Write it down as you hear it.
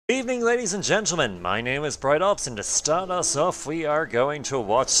Evening, ladies and gentlemen. My name is Bright Ops, and to start us off, we are going to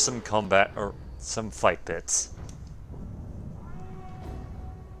watch some combat or some fight bits.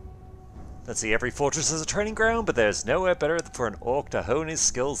 Let's see, every fortress is a training ground, but there's nowhere better for an orc to hone his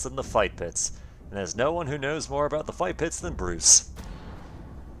skills than the fight pits. And there's no one who knows more about the fight pits than Bruce.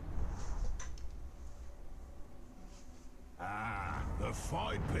 Ah, the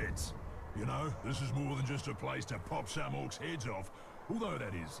fight pits. You know, this is more than just a place to pop some orcs' heads off, although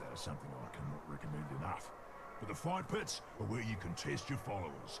that is something I cannot recommend enough. But the fight pits are where you can test your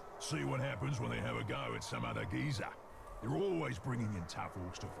followers, see what happens when they have a go at some other geezer. They're always bringing in tough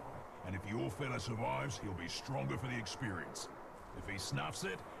orcs to fight, and if your fella survives, he'll be stronger for the experience. If he snuffs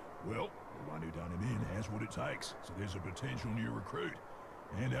it, well, the one who done him in has what it takes, so there's a potential new recruit.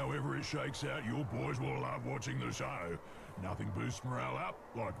 And however it shakes out, your boys will love watching the show. Nothing boosts morale up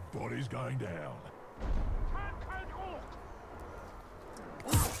like bodies going down.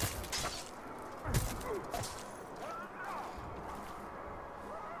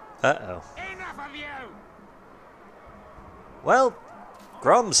 Uh-oh. Enough of you! Well,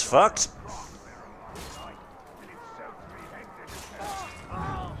 Grom's fucked.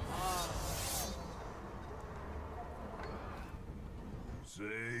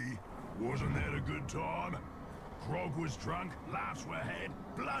 See? Wasn't that a good time? Grog was drunk, laughs were had,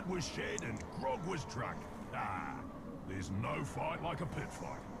 blood was shed, and Grog was drunk. Ah, there's no fight like a pit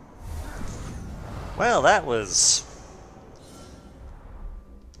fight. Well, that was...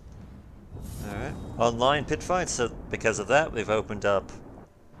 Alright. Online pit fights, so because of that, we've opened up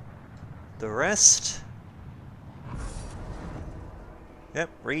the rest. Yep,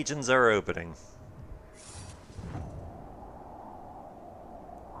 regions are opening.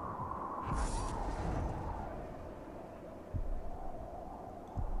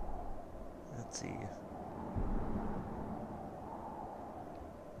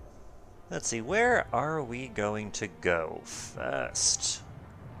 Let's see, where are we going to go first?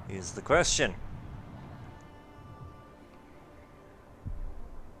 Is the question.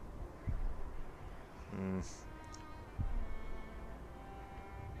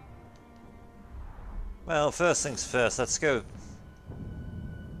 Well, first things first, let's go.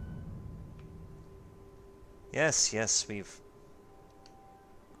 Yes, we've...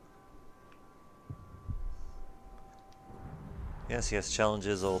 Yes,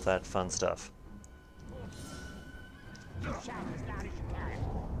 challenges, all that fun stuff.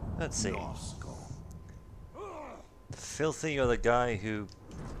 Let's see. Filthy, you're the guy who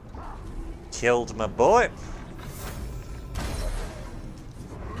killed my boy.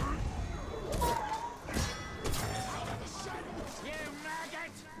 You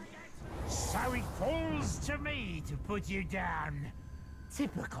maggot! So it falls to me to put you down.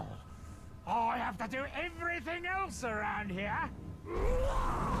 Typical. I have to do everything else around here.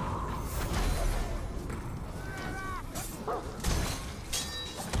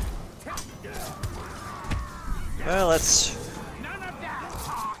 Well, let's... None of that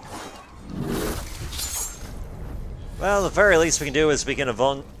talk. Well, the very least we can do is we can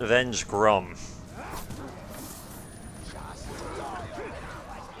avenge Grom.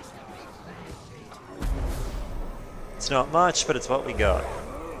 It's not much, but it's what we got.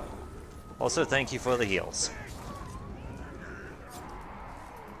 Also, thank you for the heals.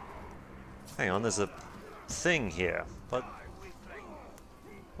 Hang on, there's a thing here. What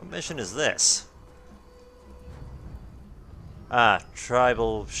mission is this? Ah,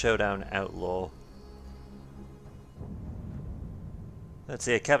 Tribal Showdown Outlaw. Let's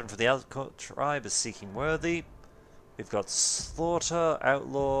see, a captain for the Outlaw tribe is seeking worthy. We've got Slaughter,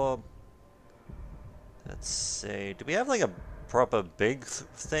 Outlaw. Let's see, do we have like a proper big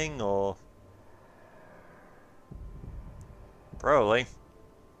thing, or... Probably.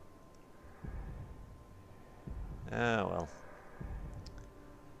 Oh well.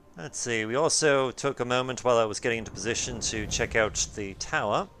 Let's see, we also took a moment while I was getting into position to check out the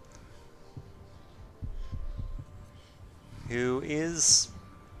tower. Who is...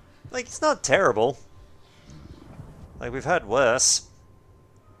 like, it's not terrible. Like, we've had worse.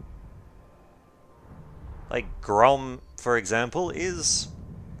 Like, Grom, for example, is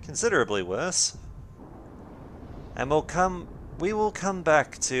considerably worse. And we will come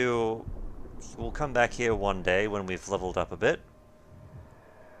back here one day when we've leveled up a bit.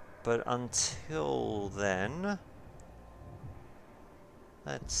 But until then...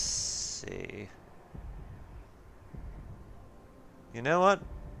 Let's see... You know what?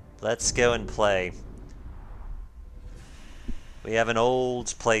 Let's go and play. We have an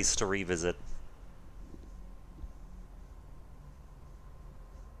old place to revisit.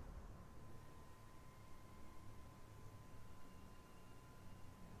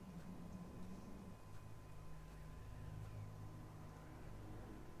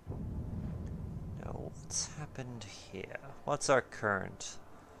 What's happened here? What's our current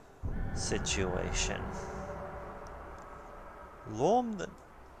situation? Lorm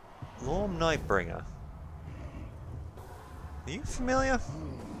Nightbringer. Are you familiar?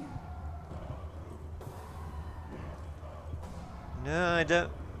 No, I don't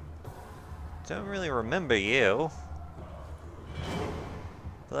really remember you.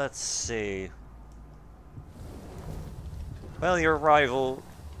 Let's see. Well, your rival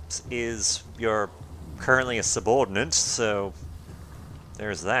is you're currently a subordinate, so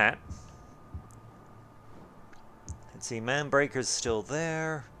there's that. Let's see, Manbreaker's still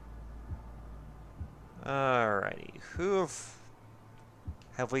there. Alrighty,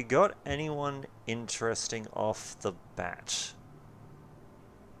 have we got anyone interesting off the bat?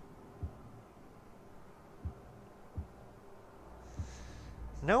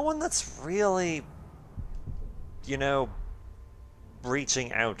 No one that's really, you know,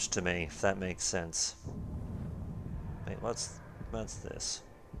 reaching out to me, if that makes sense. Wait, what's this?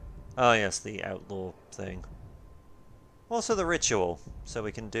 Oh yes, the outlaw thing. Also the ritual, so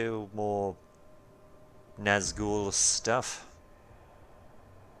we can do more Nazgul stuff.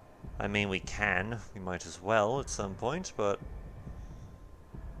 I mean, we might as well at some point, but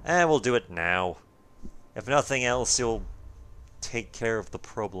we'll do it now. If nothing else, you'll take care of the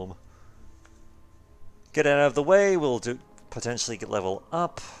problem. Get it out of the way, we'll potentially get level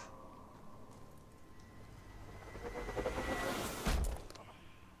up.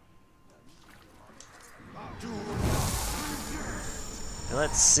 And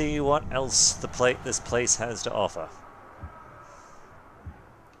let's see what else this place has to offer.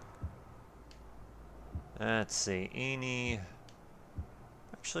 Let's see,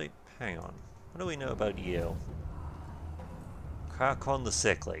 Actually, hang on. What do we know about you? Krakon the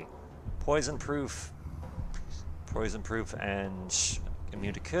Sickly. Poison proof and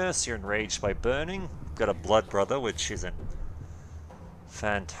immune to curse. You're enraged by burning. Got a blood brother, which isn't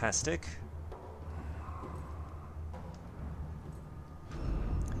fantastic.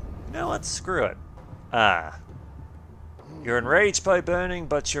 You know what? Screw it. You're enraged by burning,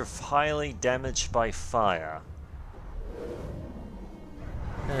 but you're highly damaged by fire.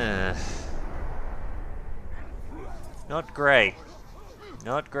 Not great.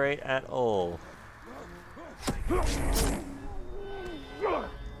 Not great at all.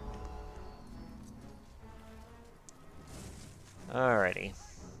 Alrighty.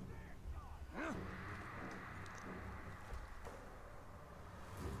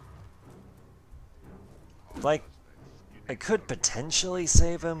 Like, I could potentially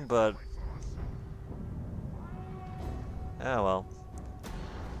save him, but... oh well.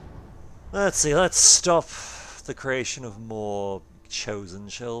 Let's see, let's stop the creation of more Chosen,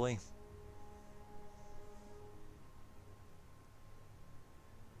 shall we?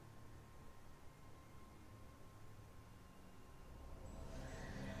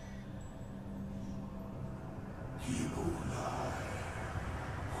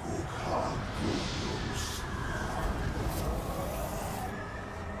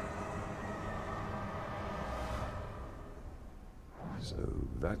 So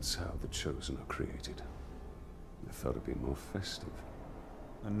that's how the Chosen are created. I thought it'd be more festive.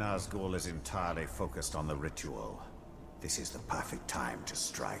 The Nazgul is entirely focused on the ritual. This is the perfect time to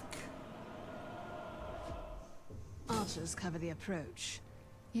strike. Archers cover the approach.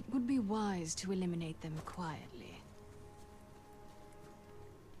 It would be wise to eliminate them quietly.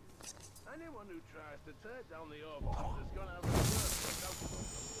 Anyone who tries to tear down the overlord is gonna have a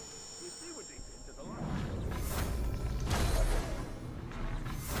first. You see we're deep into the line.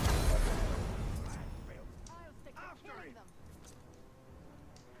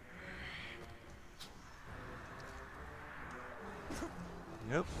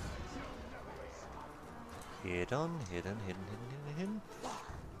 Yep. Hidden.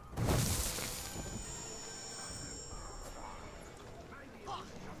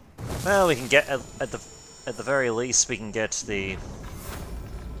 Well, we can get at the very least we can get the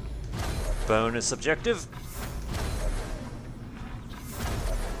bonus objective.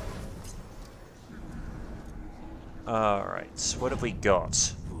 Alright, what have we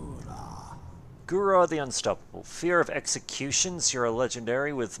got? Gura the Unstoppable. Fear of executions. You're a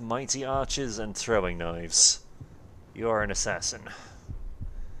legendary with mighty arches and throwing knives. You are an assassin.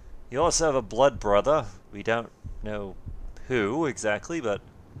 You also have a blood brother. We don't know who exactly, but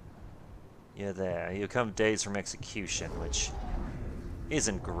you're there. You come days from execution, which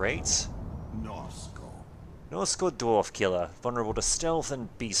isn't great. Norsko Dwarf Killer. Vulnerable to stealth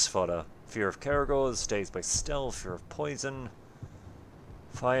and beast fodder. Fear of Karagors. Dazed by stealth. Fear of poison.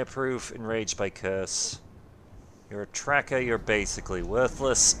 Fireproof, enraged by curse. You're a tracker, you're basically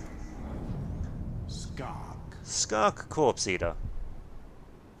worthless. Skark Corpse Eater.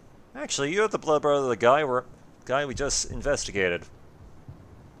 Actually, you're the blood brother of the guy we just investigated.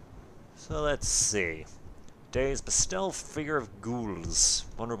 So let's see. Dazed but stealth figure of ghouls,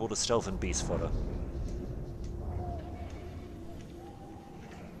 vulnerable to stealth and beast fodder.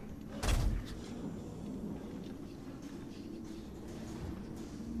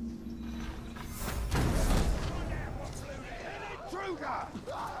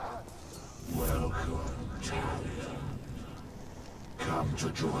 Welcome, Talion. Come to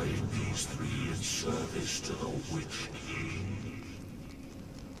join these three in service to the Witch King.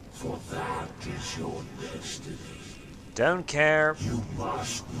 For that is your destiny. Don't care. You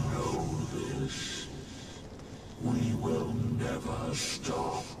must know this. We will never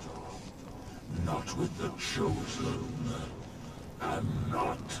stop. Not with the Chosen, and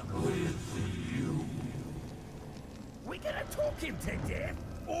not with you. We gonna talk him to death,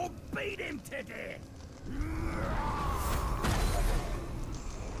 or beat him to death?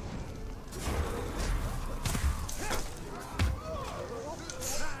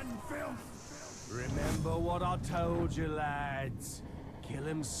 Remember what I told you, lads. Kill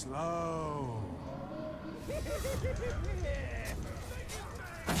him slow.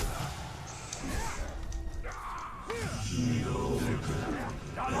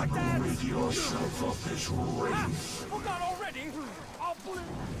 Not like that! Rid yourself of this wraith. Forgot already! I'll pull it.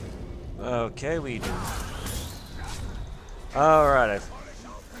 Okay, we do. Alright.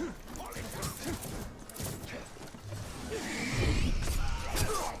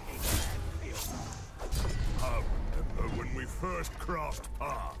 I remember when we first crossed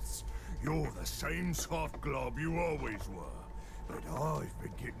paths. You're the same soft glob you always were. But I've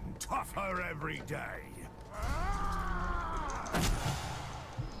been getting tougher every day.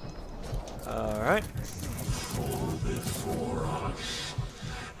 Alright. Fall before us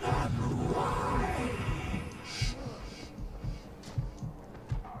and rise.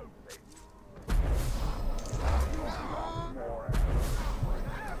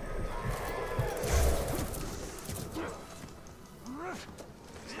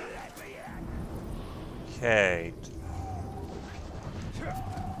 Okay.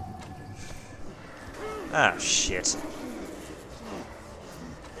 Ah, shit.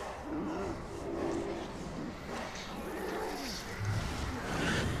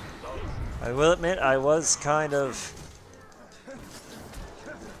 I will admit, I was kind of...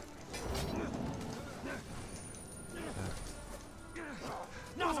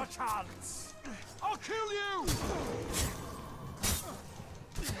 Not a chance! I'll kill you!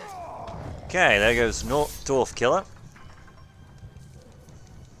 Okay, there goes Dwarf Killer.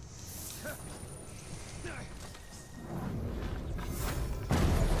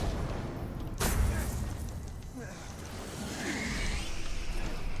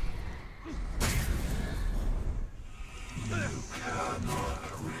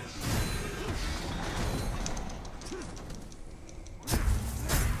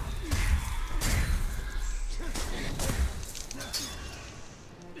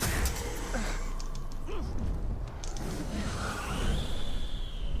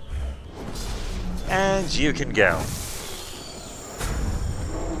 And you can go.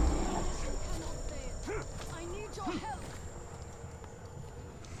 I need your help.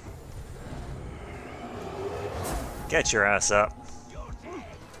 Get your ass up.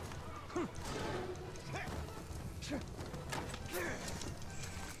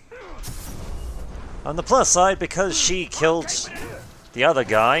 On the plus side, because she killed the other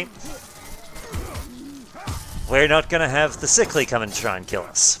guy, we're not gonna have the sickly come and try and kill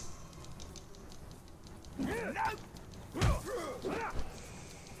us.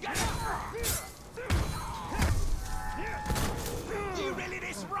 You really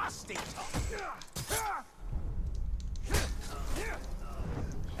this rusty?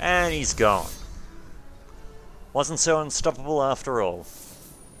 And he's gone. Wasn't so unstoppable after all.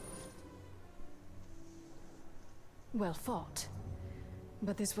 Well fought.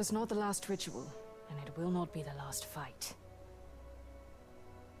 But this was not the last ritual, and it will not be the last fight.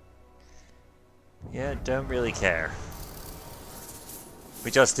 Yeah, don't really care. We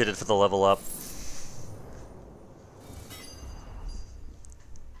just did it for the level up.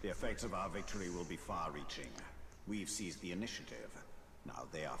 The effects of our victory will be far-reaching. We've seized the initiative. Now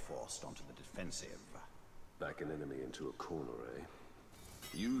they are forced onto the defensive. Back an enemy into a corner, eh?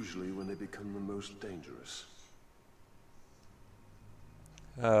 Usually when they become the most dangerous.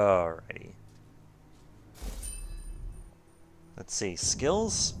 Alrighty. Let's see,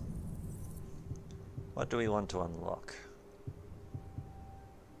 skills? What do we want to unlock?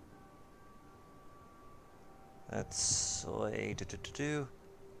 That's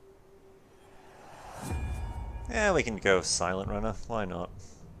Yeah, we can go Silent Runner. Why not?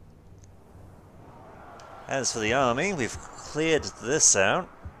 As for the army, we've cleared this out.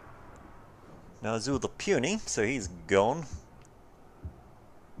 Now Azul the Puny, so he's gone.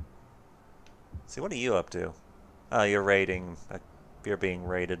 See, what are you up to? Oh, you're raiding. You're being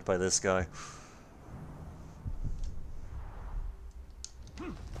raided by this guy.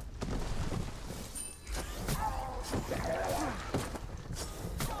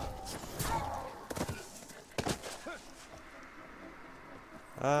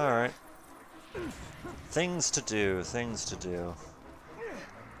 Alright. Things to do, things to do.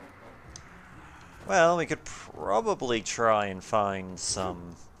 Well, we could probably try and find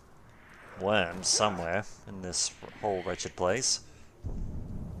some worms somewhere in this whole wretched place.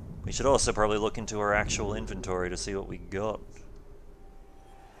 We should also probably look into our actual inventory to see what we got.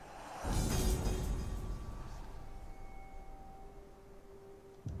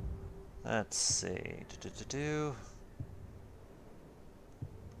 Let's see.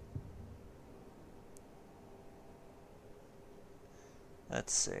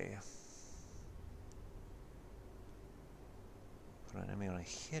 Let's see. Put an enemy on a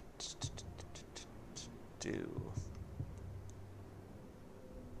hit. Do.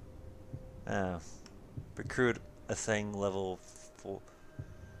 Recruit a thing level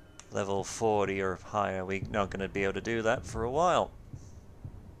 40 or higher. We're not going to be able to do that for a while.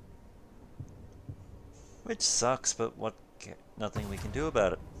 Which sucks, but nothing we can do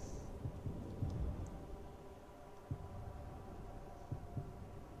about it.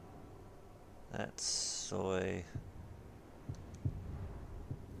 That's soy.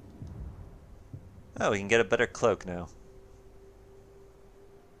 Oh, we can get a better cloak now.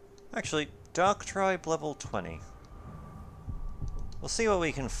 Actually, Dark Tribe level 20. We'll see what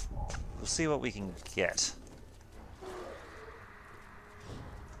we can. We'll see what we can get.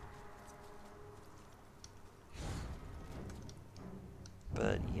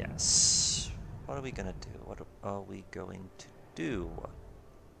 But yes, what are we gonna do? What are we going to do?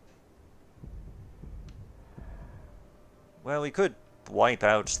 Well, we could wipe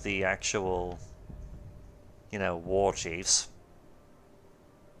out the actual, you know, war chiefs.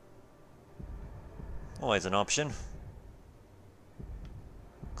 Always an option.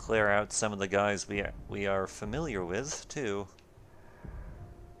 Clear out some of the guys we are familiar with, too.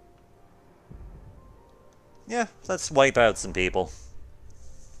 Yeah, let's wipe out some people.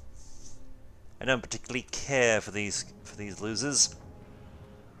 I don't particularly care for these losers.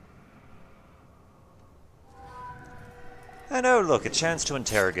 And oh look, a chance to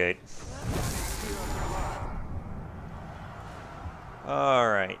interrogate.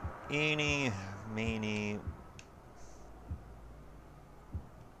 Alright, eeny, meeny.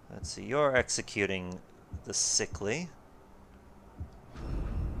 Let's see, you're executing the sickly.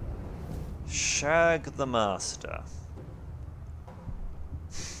 Shag the Master.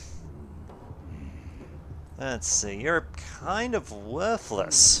 Let's see, you're kind of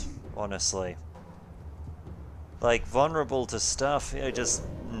worthless, honestly. Like, vulnerable to stuff, I just...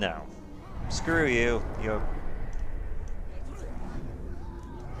 no. Screw you, you're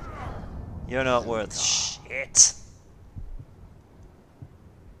not worth shit.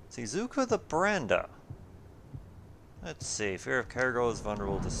 See, Zuko the Brander. Let's see, Fear of Cargo is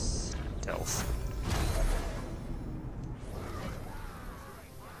vulnerable to stealth.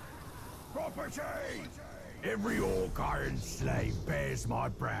 Property! Every orc iron slave bears my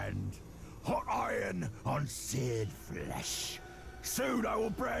brand. Hot iron on seared flesh. Soon I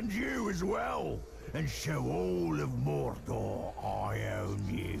will brand you as well, and show all of Mordor I own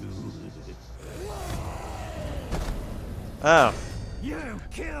you. Oh. You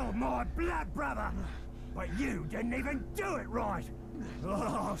killed my blood brother, but you didn't even do it right.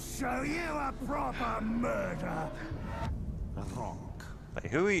 I'll show you a proper murder.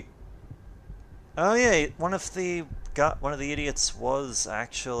 Wait, who we... Oh yeah, one of the idiots was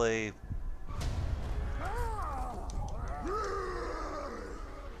actually...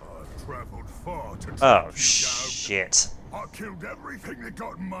 I've travelled far to track Oh you shit. down. I killed everything that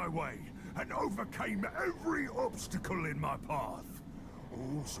got in my way and overcame every obstacle in my path.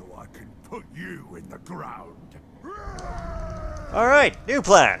 All so I can put you in the ground. Alright, new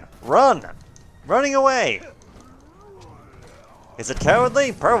plan. Run! Running away! Is it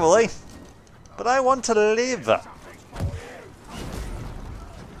cowardly? Probably. But I want to live.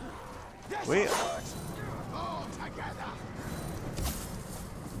 We...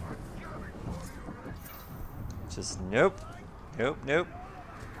 Just nope. Nope, nope.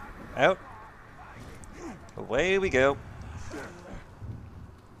 Out. Away we go.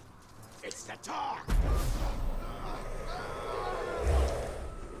 It's the talk.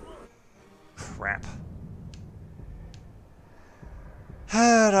 Crap.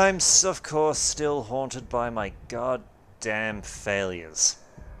 And I'm, of course, still haunted by my goddamn failures.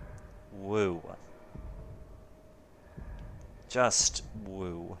 Woo. Just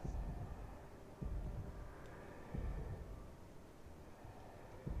woo.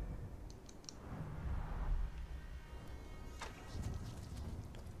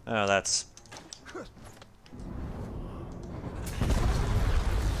 Oh, that's...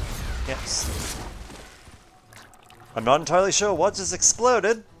 Yes. I'm not entirely sure what just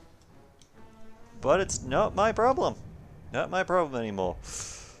exploded, but it's not my problem. Not my problem anymore.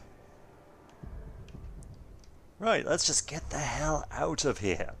 Right, let's just get the hell out of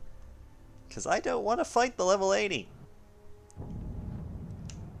here. Because I don't want to fight the level 80.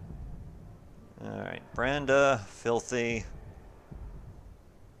 Alright, Branda, Filthy.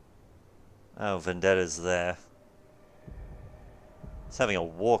 Oh, Vendetta's there. It's having a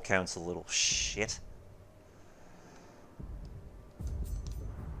war council, little shit.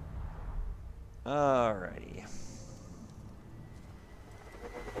 Alrighty.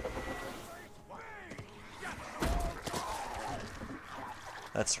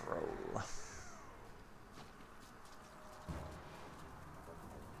 Let's roll.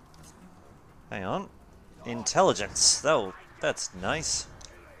 Hang on. Intelligence. Oh, that's nice.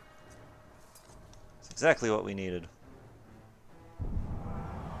 It's exactly what we needed.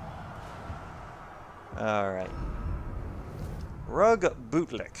 Alright. Rug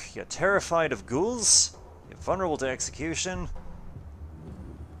Bootlick. You're terrified of ghouls. You're vulnerable to execution.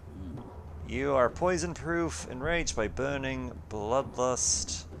 You are poison-proof, enraged by burning,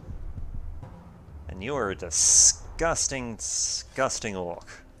 bloodlust. And you are a disgusting, disgusting orc.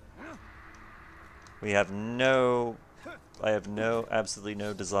 We have no... I have absolutely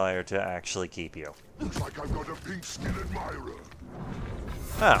no desire to actually keep you. Looks like I've got a pink skin admirer.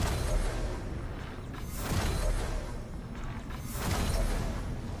 Oh.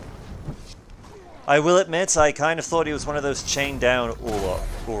 I will admit, I kind of thought he was one of those chained down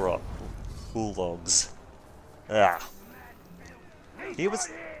Ulogs. Ah. He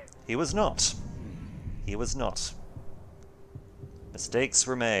was not. He was not. Mistakes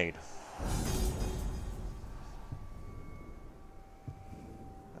were made.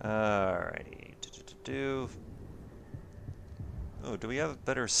 Alrighty. Oh, do we have a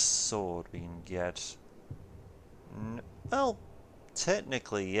better sword we can get? Well,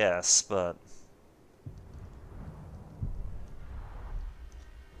 technically yes, but...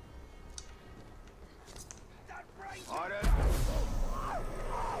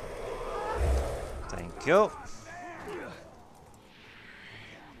 Thank you.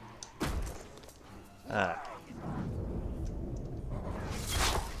 Ah.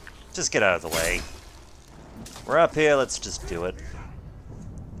 Just get out of the way. We're up here, let's just do it.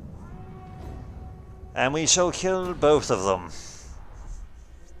 And we shall kill both of them.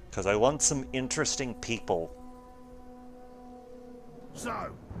 Because I want some interesting people.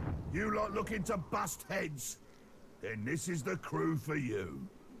 So, you lot looking to bust heads? Then this is the crew for you.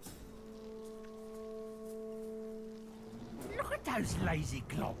 Look at those lazy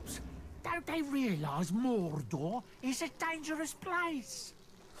globs. Don't they realise Mordor is a dangerous place?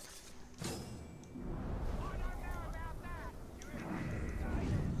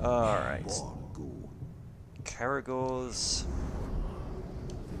 Alright. Caragors.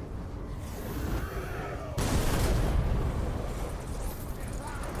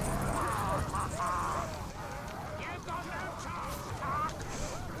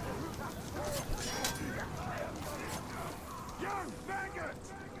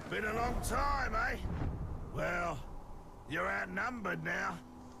 Been a long time, eh? Well, you're outnumbered now.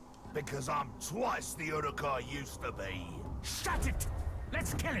 Because I'm twice the Uruk I used to be. Shut it!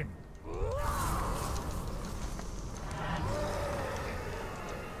 Let's kill him!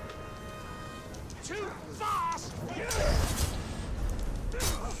 Too fast!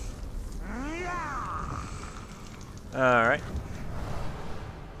 Alright.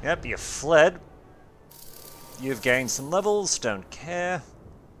 Yep, you fled. You've gained some levels, don't care.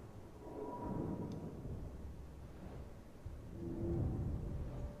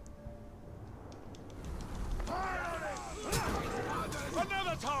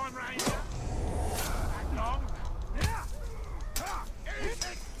 Another Torn Ranger! That long?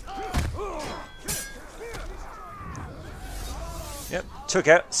 Yep, took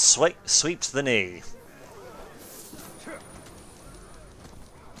out, sweeped the knee.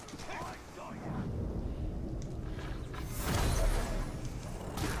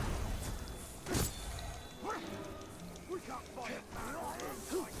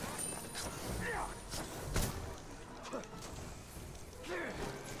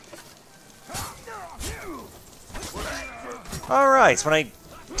 Alright, when I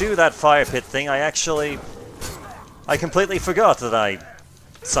do that fire pit thing, I completely forgot that I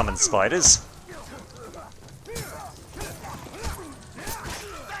summoned spiders.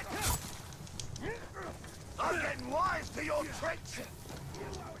 I'm getting wise to your tricks.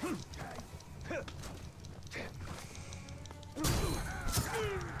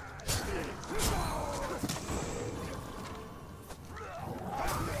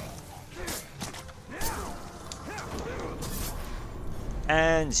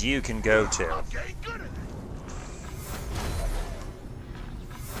 And you can go too. I'm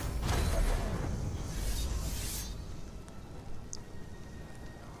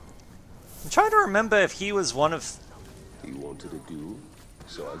trying to remember if he was one of... He wanted a duel,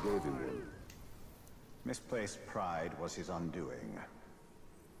 so I gave him one. Misplaced pride was his undoing.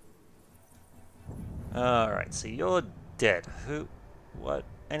 Alright, so you're dead. Who... what?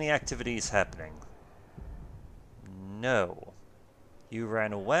 Any activities happening? No. You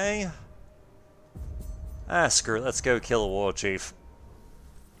ran away? Ah, screw it. Let's go kill a war chief.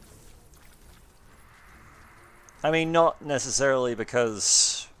 I mean, not necessarily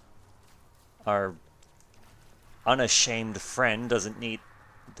because our unashamed friend does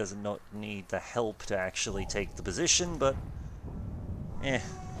not need the help to actually take the position, but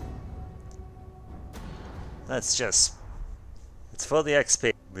that's just... it's for the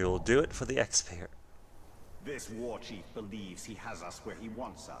XP. We will do it for the XP. This war chief believes he has us where he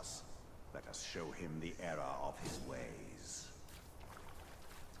wants us. Let us show him the error of his ways.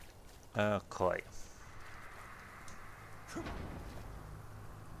 Okay.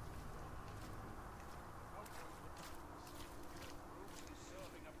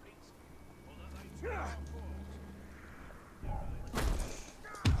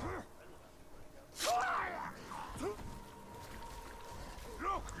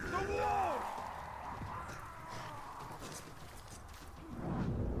 Look, the wall!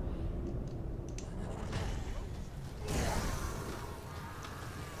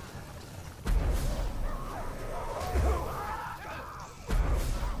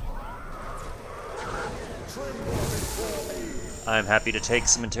 I'm happy to take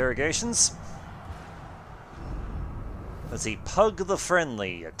some interrogations. Let's see. Pug the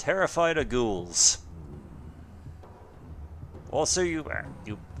Friendly, terrified of ghouls. Also, you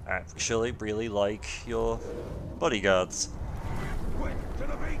actually really like your bodyguards. Quick, to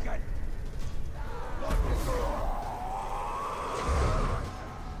the beacon!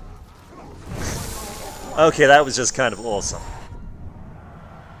 Okay, that was just kind of awesome.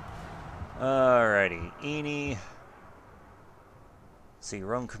 Alrighty, Eni. See,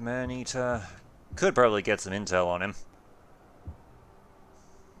 Rum Command Eater. Could probably get some intel on him.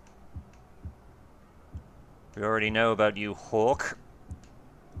 We already know about you, Hawk.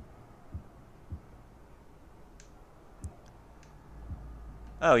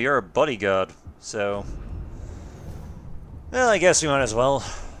 Oh, you're a bodyguard, so... well, I guess we might as well.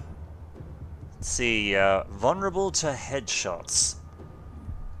 Let's see, vulnerable to headshots.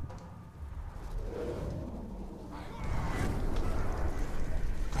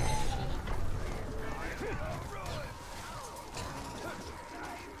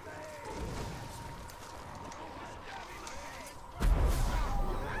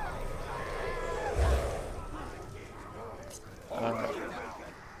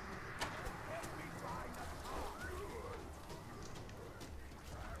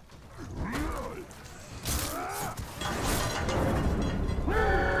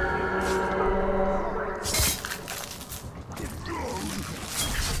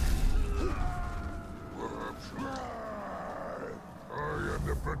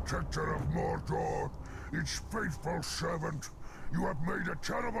 Protector of Mordor, its faithful servant. You have made a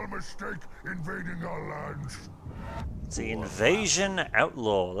terrible mistake invading our lands. Let's see, Invasion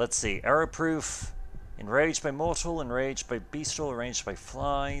Outlaw. Let's see, Arrow-proof, enraged by mortal, enraged by bestial, enraged by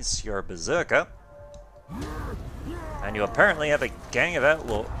flies. You're a berserker. And you apparently have a gang of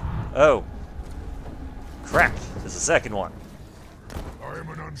outlaw. Oh. Crap, there's a second one. I am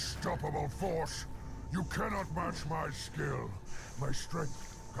an unstoppable force. You cannot match my skill. My strength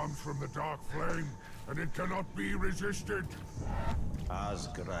comes from the dark flame, and it cannot be resisted. As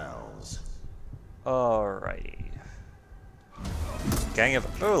growls. Alrighty. Gang of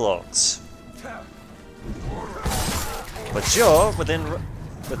Urlogs. But you're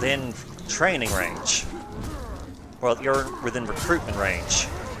within training range. Well, you're within recruitment range.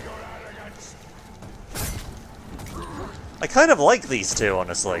 I kind of like these two,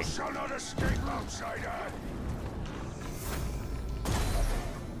 honestly. You shall not escape, outsider.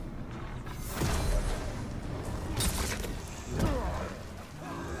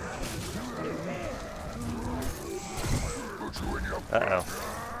 But you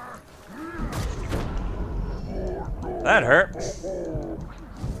That hurt.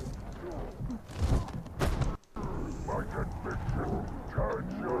 My conviction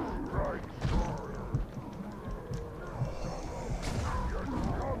turns your stripes. Yes,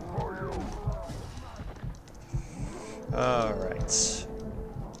 come for you. Alright.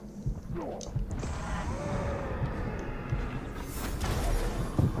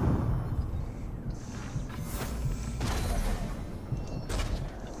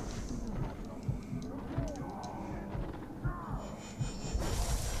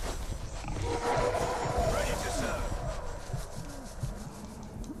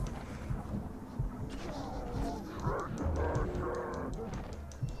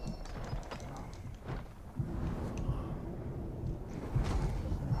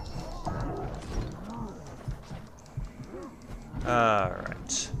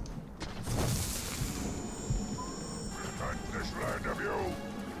 Alright. Defend this land of you.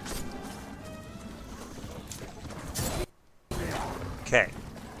 Okay.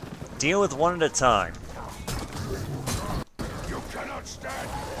 Deal with one at a time. You cannot stand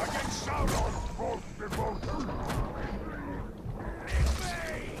against Sauron's bold devotion.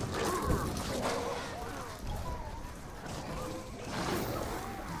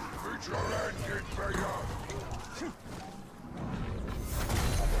 Meet your end, Invader.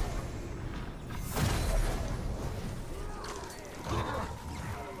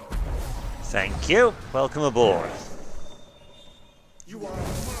 Thank you. Welcome aboard.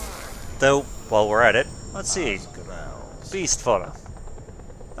 Though, while we're at it, let's see. Beast fodder.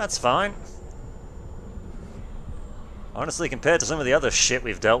 That's fine. Honestly, compared to some of the other shit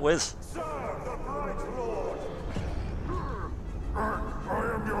we've dealt with. I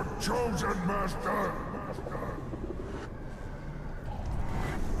am your chosen master.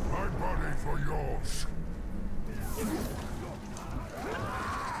 My body for yours.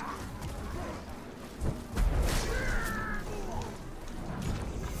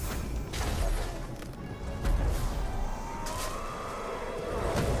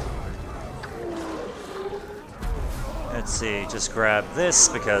 Let's see, just grab this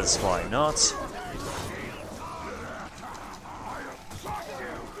because why not?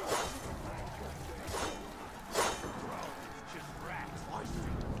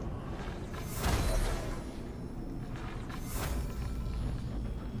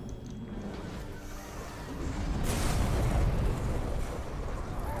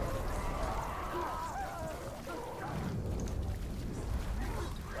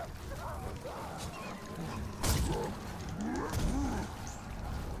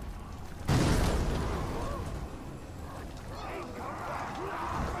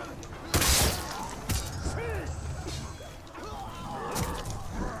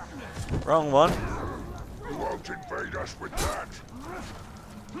 Wrong one. You won't invade us with that.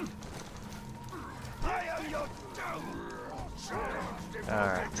 I am your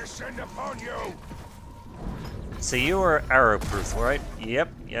Alright. descend upon you. So you are arrow-proof, right? Yep,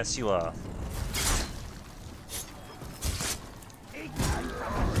 yes you are.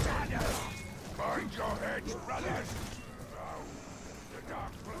 Find your heads, brothers. The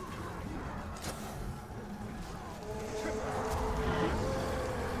dark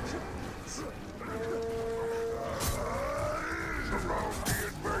surround the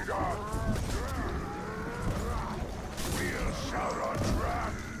invader. We'll Sauron's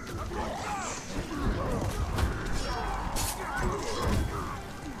wrath.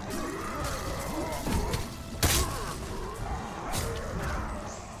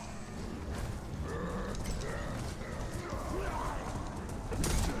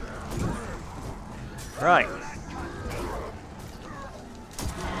 Right.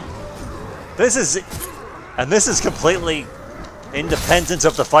 This is... And this is completely independent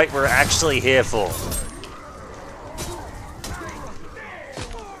of the fight we're actually here for.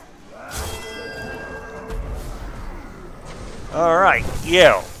 Alright,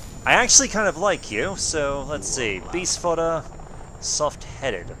 you. I actually kind of like you, so let's see. Beast fodder,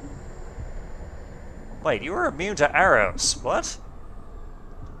 soft-headed. Wait, you were immune to arrows. What?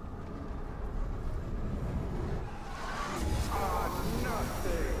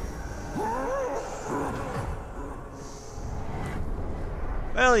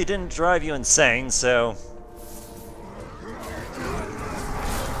 Well, he didn't drive you insane, so...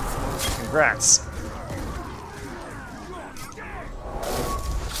 Congrats.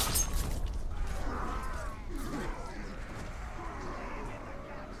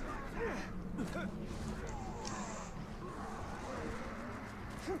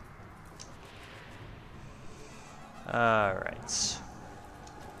 Alright.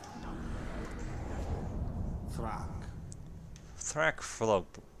 Thrak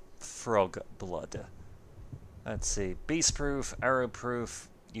frog blood. Let's see. Beast proof, arrow proof.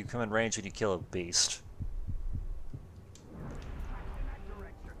 You come in range when you kill a beast.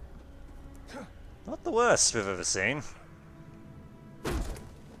 Not the worst we've ever seen.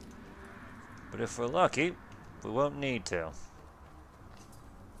 But if we're lucky, we won't need to.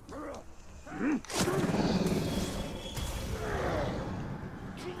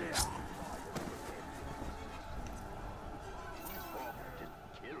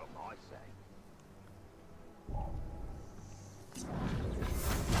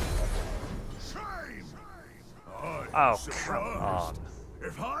 Oh, come on.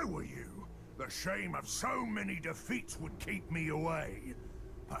 If I were you, the shame of so many defeats would keep me away.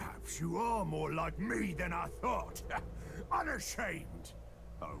 Perhaps you are more like me than I thought. Unashamed.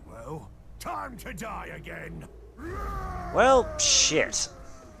 Oh well, time to die again. Well, shit.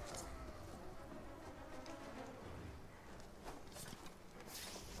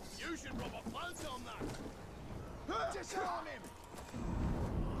 You should rub a bolt on that. Disarm him.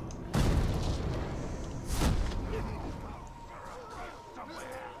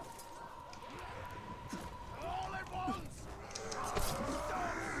 All at once.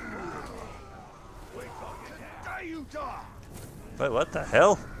 Today you die. Wait, what the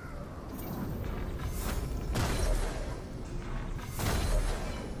hell?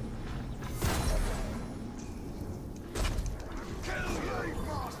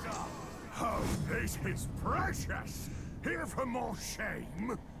 Oh, this is precious! Here for more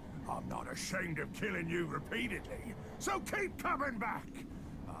shame? I'm not ashamed of killing you repeatedly, so keep coming back!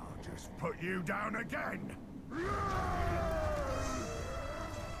 I'll just put you down again!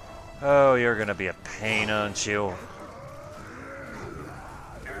 Oh, you're gonna be a pain, aren't you?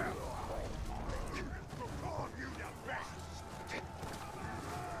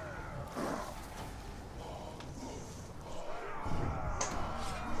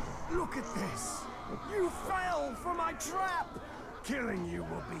 Look at this! You fell for my trap! Killing you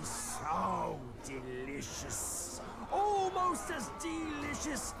will be so delicious. Almost as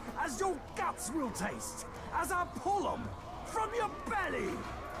delicious as your guts will taste as I pull them from your belly!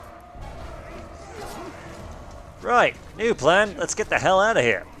 Right, new plan. Let's get the hell out of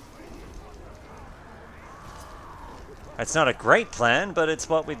here. It's not a great plan, but it's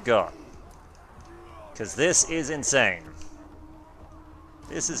what we've got. Because this is insane.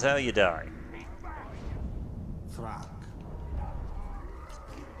 This is how you die. Thrak.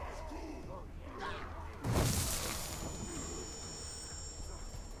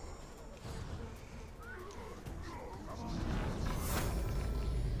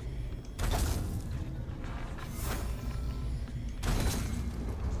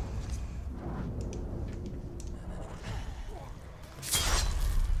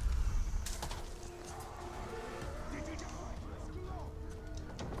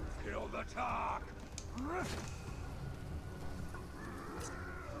 Kill the Tark!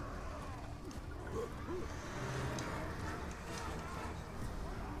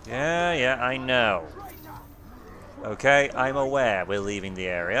 Yeah, I know. Okay, I'm aware we're leaving the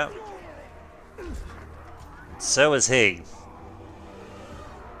area. So is he.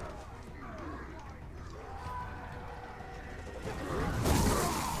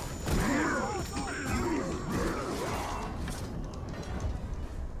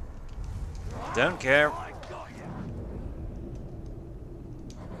 Don't care.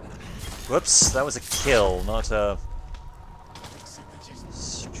 Whoops, that was a kill, not a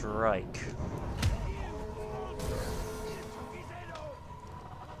strike.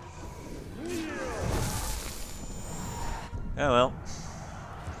 Oh well.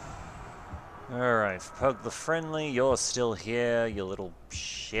 Alright, Pug the Friendly, you're still here, you little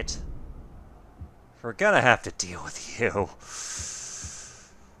shit. We're gonna have to deal with you.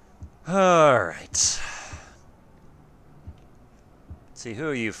 Alright. Let's see, who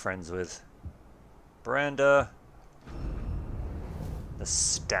are you friends with? Branda. The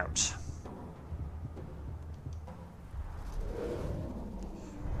Stout.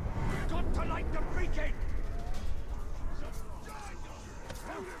 Got to light the beacon!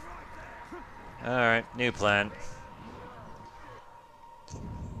 Alright, new plan.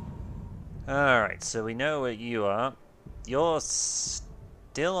 Alright, so we know where you are. You're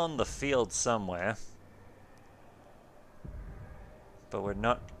still on the field somewhere. But we're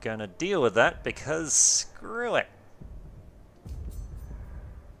not gonna deal with that because screw it.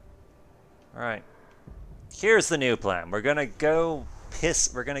 Alright. Here's the new plan. We're gonna go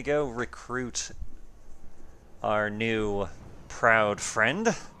recruit our new proud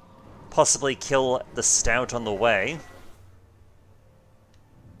friend. Possibly kill the Stout on the way.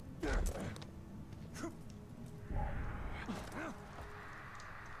 Blues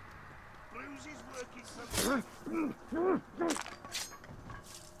is working for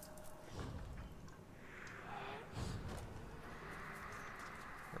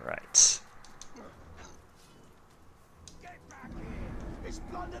Right. Get back here! It's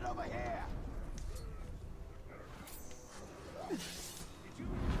plundered over here!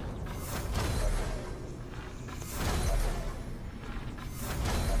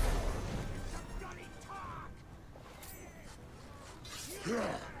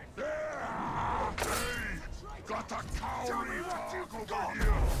 Got a cowardly dog over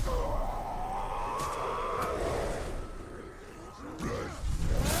here!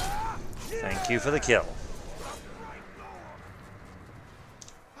 Thank you for the kill.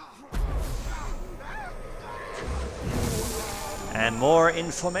 And more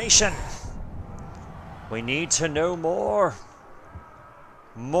information. We need to know more.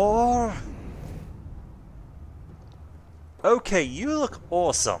 More. Okay, you look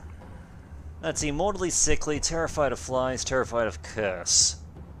awesome. That's immortally sickly, terrified of flies, terrified of curse.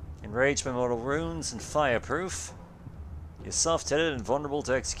 Enraged by mortal runes and fireproof. You're soft-headed and vulnerable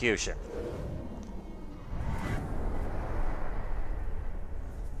to execution.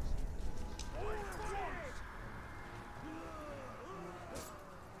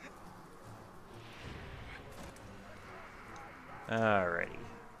 Alrighty.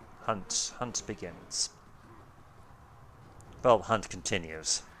 Hunt begins. Well, hunt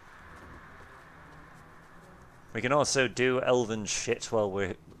continues. We can also do elven shit while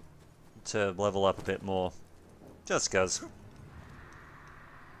we're to level up a bit more. Just cuz.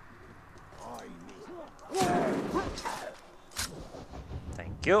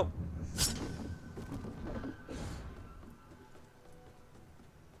 Thank you.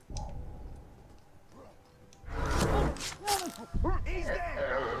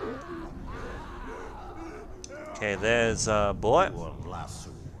 Okay, there's boy.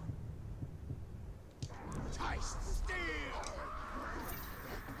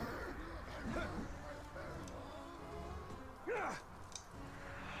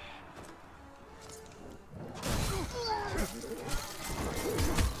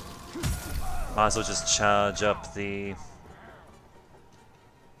 Might as well just charge up the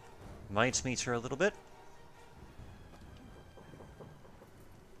might meter a little bit.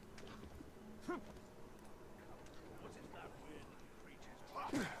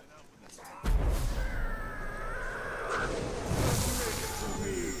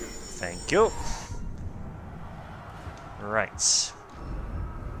 Thank you. Right.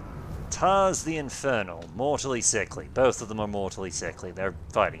 Tars the Infernal, mortally sickly. Both of them are mortally sickly. They're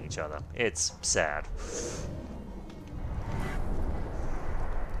fighting each other. It's sad.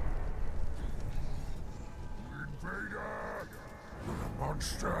 Invader!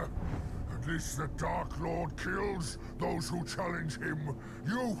 Monster! At least the Dark Lord kills those who challenge him.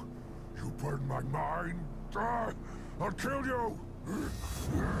 You burn my mind. I'll kill you!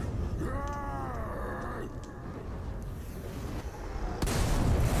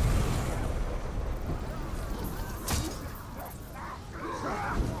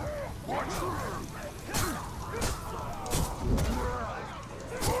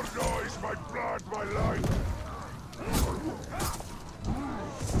 Mordor is my blood, my life!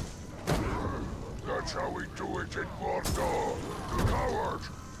 That's how we do it in Mordor, coward!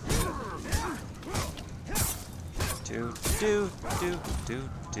 Do.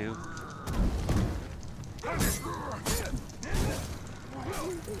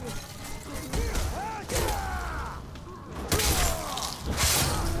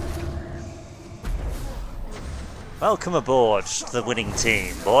 Welcome aboard, the winning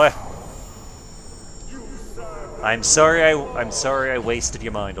team, boy. I'm sorry I wasted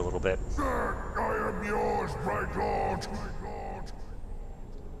your mind a little bit. I am yours, bright lord.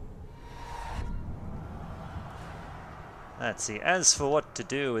 Let's see. As for what to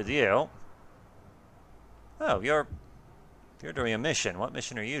do with you, oh, you're doing a mission. What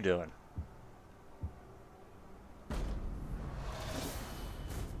mission are you doing?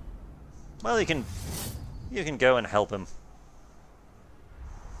 Well, you can go and help him.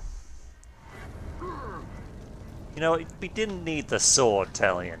 You know, we didn't need the sword,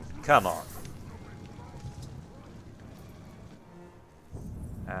 Talion. Come on.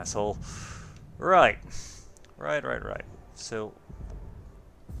 Asshole. Right. Right. So...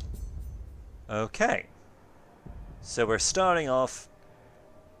 okay. So we're starting off...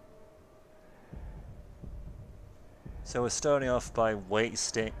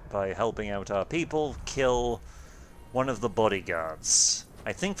 by helping out our people kill one of the bodyguards.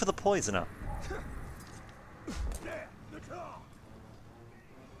 I think for the poisoner.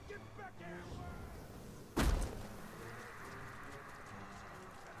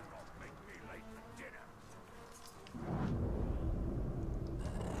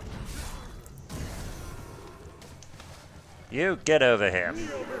 You get over here.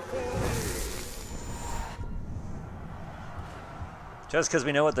 Just because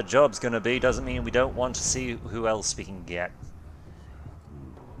we know what the job's gonna be doesn't mean we don't want to see who else we can get.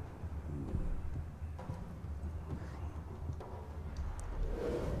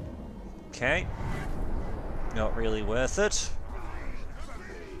 Okay. Not really worth it.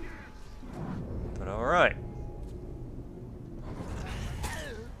 But alright.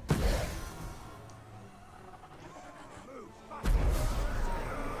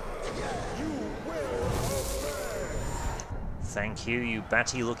 Thank you, you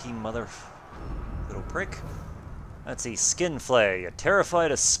batty-looking mother... little prick. Let's see, Skin Flare. You're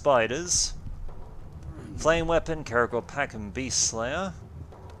terrified of spiders. Flame Weapon, Caragor Pack and Beast Slayer.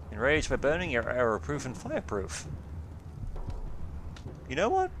 Enraged by burning, you're arrow-proof and fireproof. You know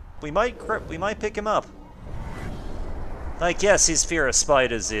what? We might pick him up. Like, yes, his fear of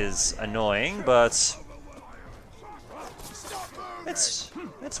spiders is annoying, but... It's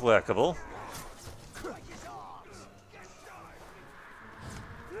workable.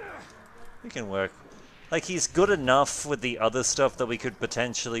 We can work. Like, he's good enough with the other stuff that we could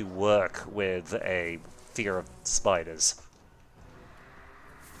potentially work with a fear of spiders.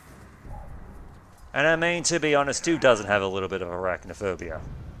 And I mean, to be honest, who doesn't have a little bit of arachnophobia?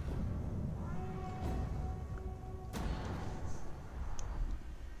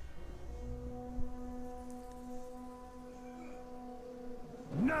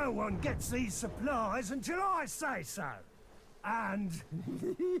 No one gets these supplies until I say so. And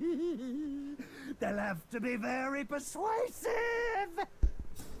they'll have to be very persuasive.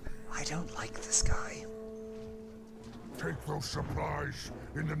 I don't like this guy. Take those supplies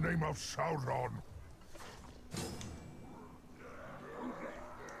in the name of Sauron.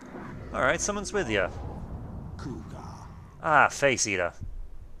 Alright, someone's with you. Ah, Face Eater.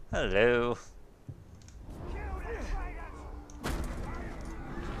 Hello.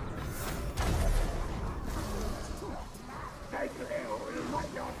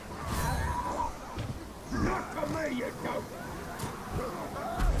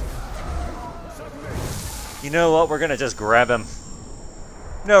 You know what? We're gonna just grab him.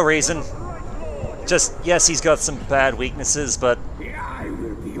 No reason. Just, yes, he's got some bad weaknesses, but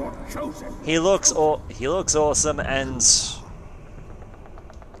he looks awesome, and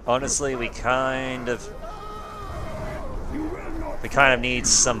honestly, we kind of need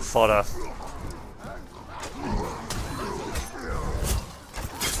some fodder.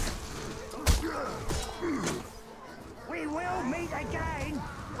 We will meet again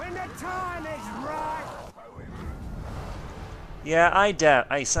when the time is right. Yeah,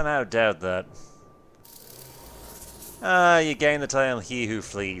 I somehow doubt that. Ah, you gain the title He Who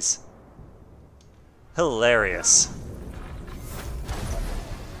Flees. Hilarious.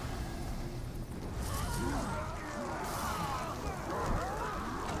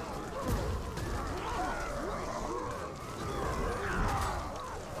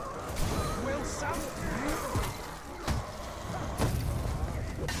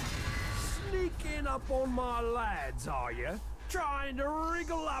 Sneaking up on my lads, are you? Trying to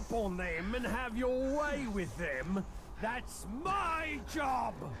wriggle up on them and have your way with them? That's my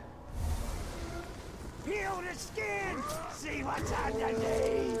job! Peel the skin! See what's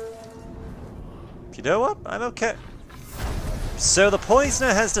underneath! You know what? I'm okay. So the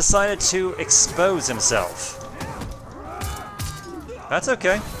poisoner has decided to expose himself. That's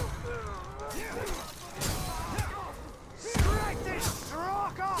okay. Strike this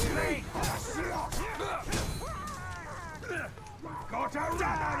stroke off me! Got a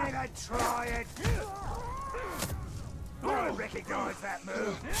don't even try it! I recognize that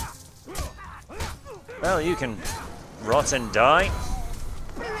move. Well, you can rot and die.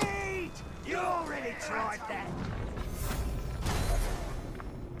 Bleed! You already tried that.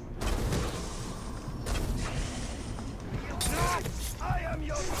 I am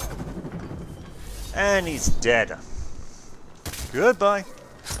your... And he's dead. Goodbye.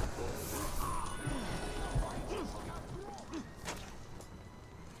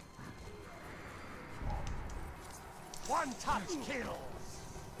 One touch kills.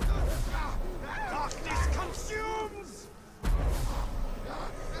 Darkness consumes.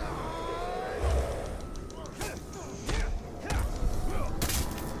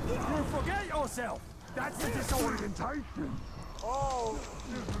 You forget yourself. That's the disorientation. Oh,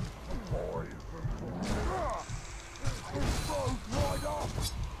 boy. Right up.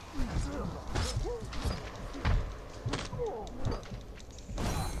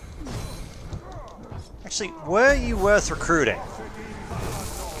 Actually, were you worth recruiting?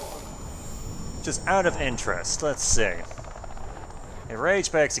 Just out of interest, let's see.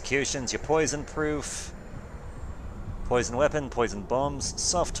 Enraged by executions, you're poison proof. Poison weapon, poison bombs,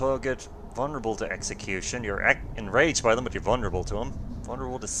 soft target, vulnerable to execution. You're enraged by them, but you're vulnerable to them.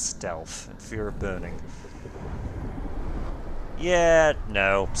 Vulnerable to stealth and fear of burning. Yeah,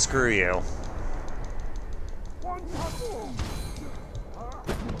 no, screw you.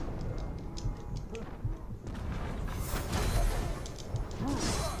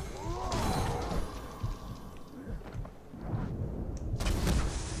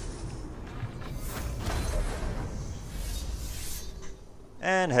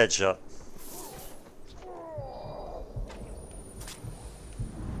 And headshot.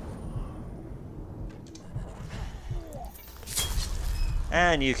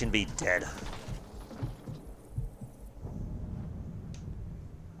 And you can be dead.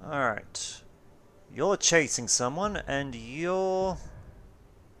 Alright. You're chasing someone, and you're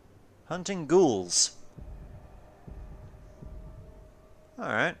hunting ghouls.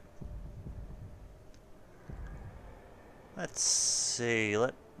 Alright. Let's see,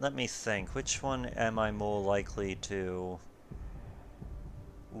 let me think. Which one am I more likely to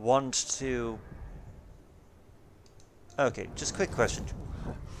want to... Okay, just quick question.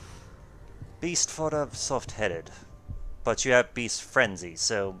 Beast fodder soft-headed, but you have beast frenzy,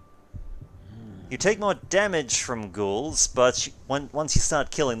 so you take more damage from ghouls, but once you start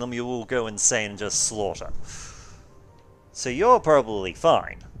killing them, you will go insane and just slaughter. So you're probably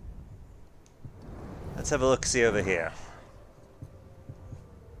fine. Let's have a look-see over here.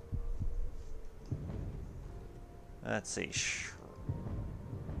 Let's see.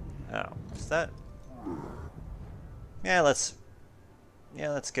 Oh, is that... Yeah, let's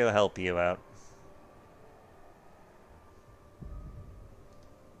go help you out.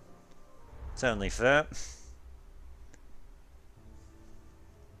 It's only fair.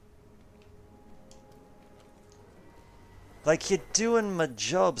 Like, you're doing my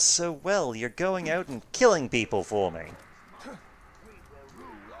job so well. You're going out and killing people for me.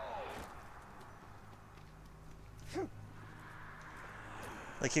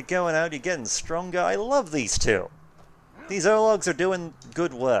 Like, you're going out, you're getting stronger. I love these two. These Orlogs are doing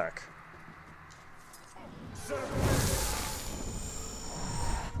good work.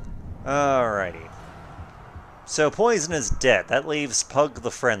 Alrighty. So Poison is dead. That leaves Pug the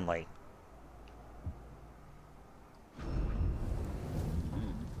Friendly.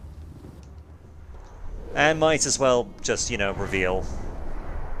 And might as well just, you know, reveal.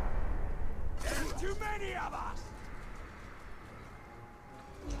 There's too many of us.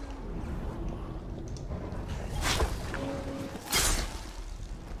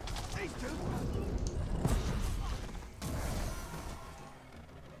 These two.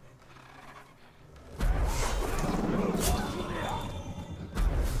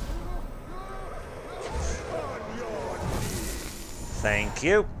 Thank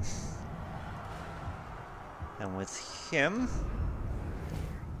you. And with him,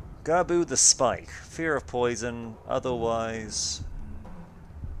 Gabu the Spike. Fear of poison, otherwise...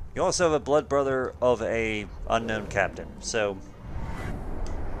 You also have a blood brother of a unknown captain, so...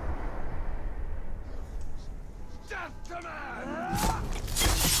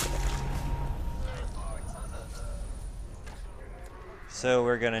 So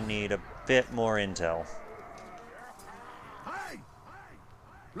we're gonna need a bit more intel. Hey!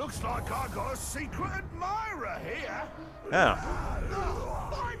 Looks like I got a secret admirer here. Oh.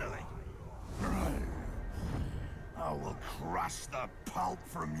 Finally! I will crush the pulp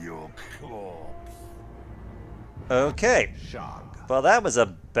from your corpse. Okay. Well, that was a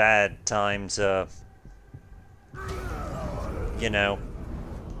bad time to... You know...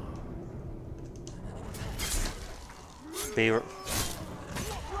 Be... What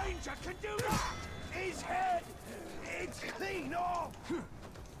ranger can do that? His head! It's clean off!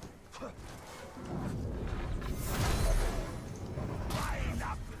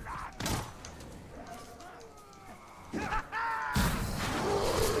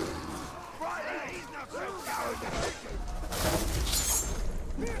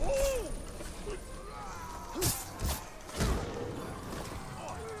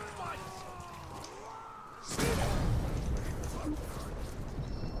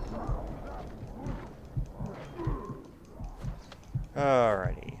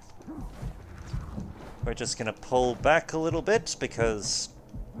 Alrighty. We're just gonna pull back a little bit because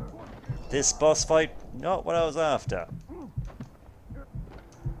this boss fight, not what I was after.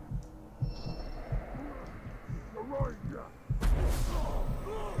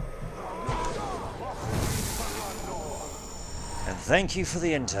 And thank you for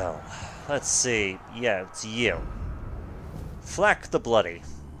the intel. Let's see. Yeah, it's you. Flack the Bloody.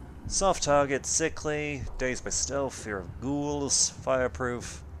 Soft target, sickly, dazed by stealth, fear of ghouls,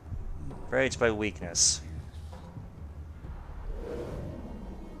 fireproof, rage by weakness.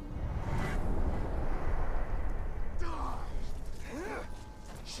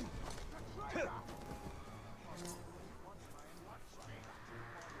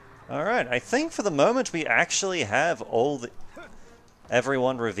 Alright, I think for the moment we actually have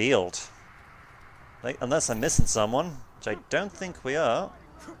everyone revealed. Like, unless I'm missing someone, which I don't think we are.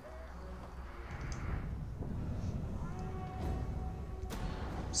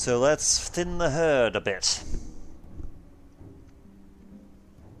 So let's thin the herd a bit.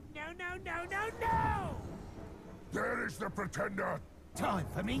 No, no, no, no, no! There is the pretender. Time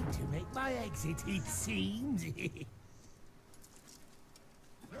for me to make my exit, it seems.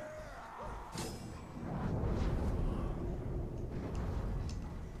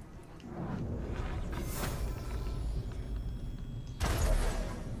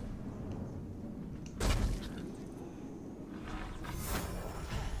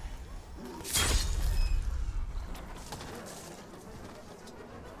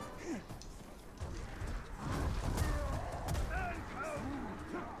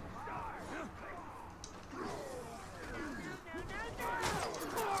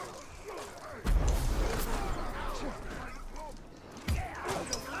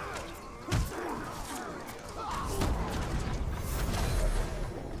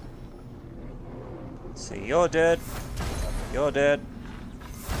 See, you're dead. You're dead.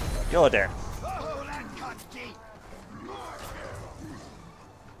 You're dead.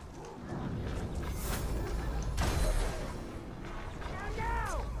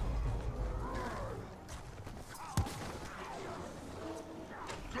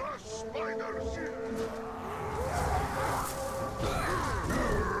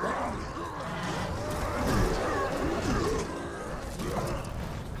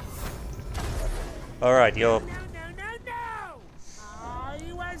 Alright, you're... No, no, no, no! I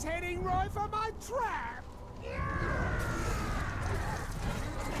was heading right for my trap!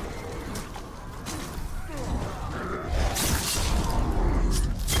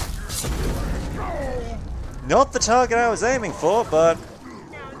 Not the target I was aiming for, but...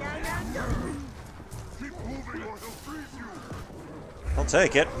 I'll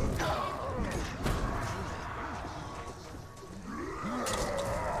take it.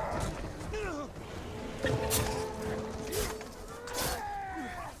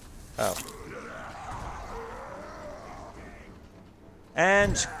 Oh.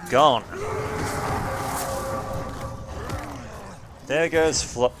 And gone. There goes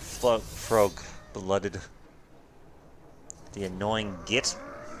Frog Blooded. The annoying git.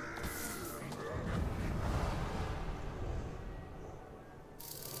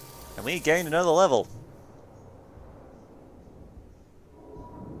 And we gained another level.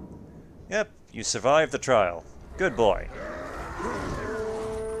 Yep, you survived the trial. Good boy.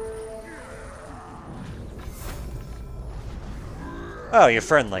 Oh, you're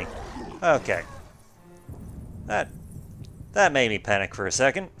friendly. Okay. That made me panic for a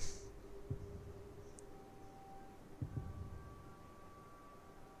second.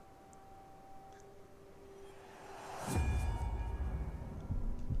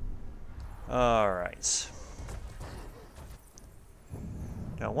 Alright.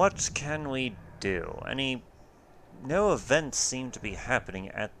 Now what can we do? No events seem to be happening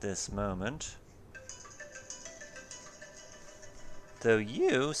at this moment. Though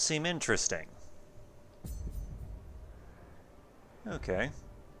you seem interesting. Okay.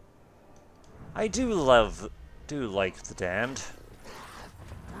 I do like the Damned.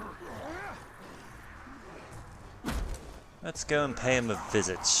 Let's go and pay him a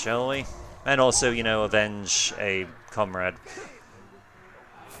visit, shall we? And also, you know, avenge a comrade.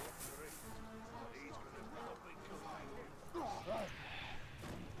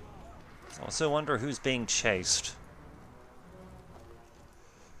 Also wonder who's being chased.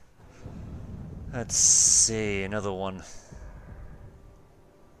 Let's see, another one.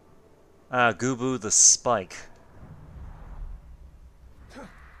 Ah, Gubu the Spike.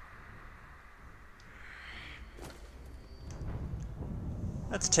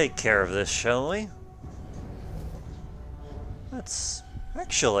 Let's take care of this, shall we? Let's...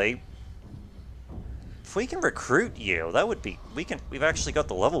 Actually... If we can recruit you, that would be... We've actually got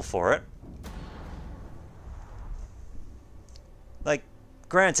the level for it. Like,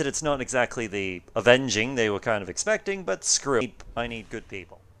 granted, it's not exactly the avenging they were kind of expecting, but screw it. I need good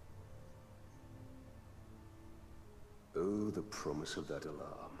people. Oh, the promise of that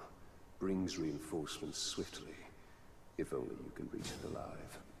alarm brings reinforcements swiftly. If only you can reach it alive.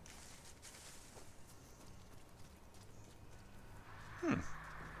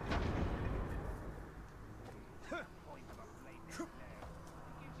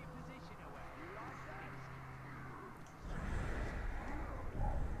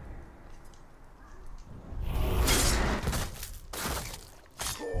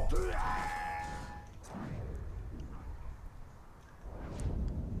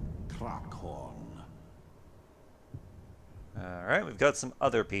 Crackhorn. Alright, we've got some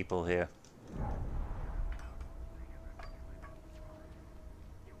other people here.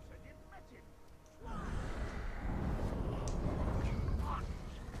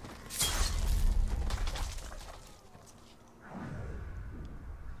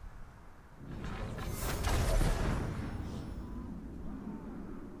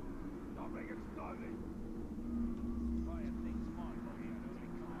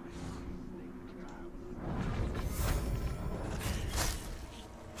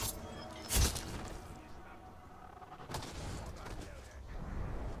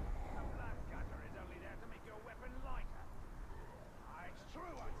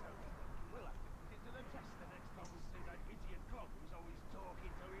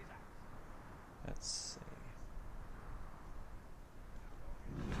 Let's see.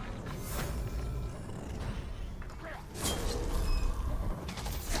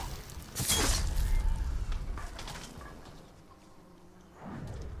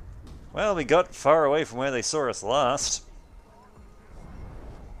 Well, we got far away from where they saw us last.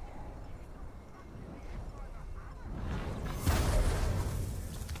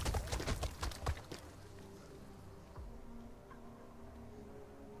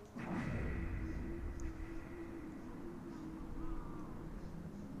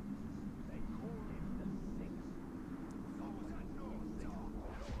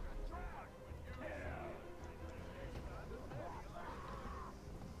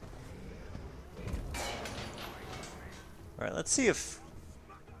 Alright, let's see if...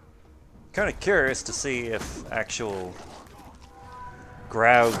 kind of curious to see if actual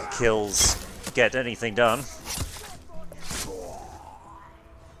Graug kills get anything done.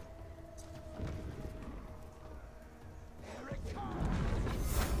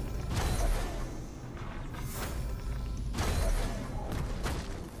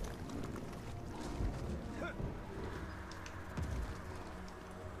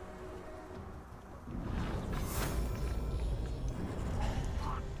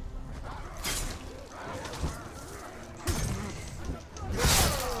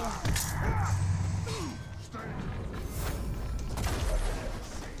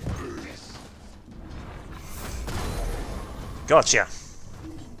 Gotcha.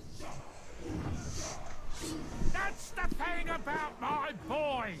 That's the thing about my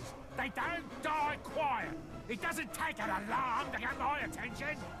boys. They don't die quiet. It doesn't take an alarm to get my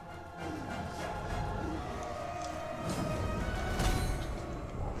attention.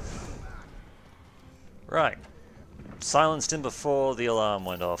 Right. Silenced him before the alarm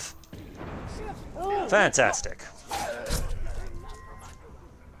went off. Fantastic.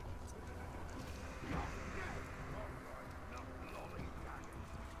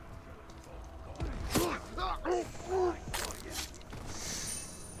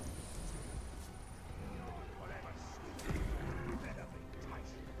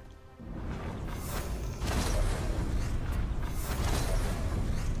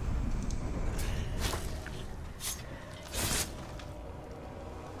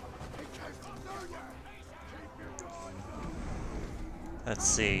 Let's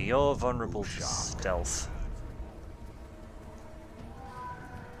see, you're vulnerable to stealth.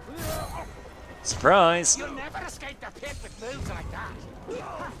 Surprise! You'll never escape the pit with moves like that.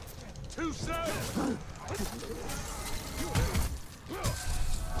 Too soon.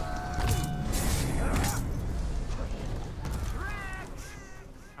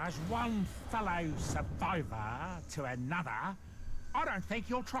 As one fellow survivor to another, I don't think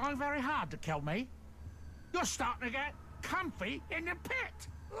you're trying very hard to kill me. You're starting to get comfy in the pit.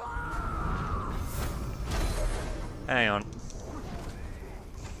 Hang on.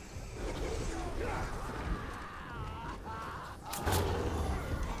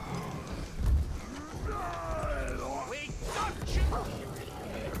 We got you.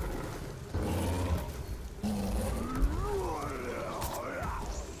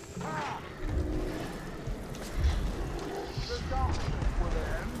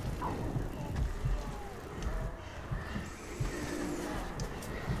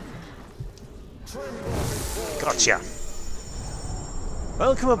 Gotcha.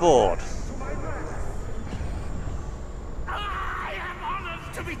 Welcome aboard. I am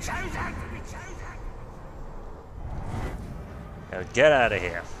honored to be chosen. Now get out of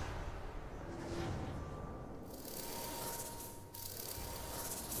here.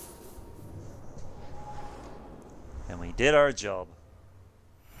 And we did our job.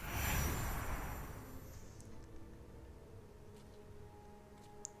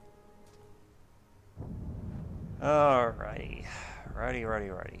 Alrighty.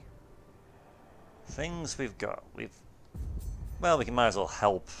 Righty. Things we've got. Well, we can might as well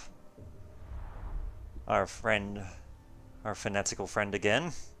help our friend, our fanatical friend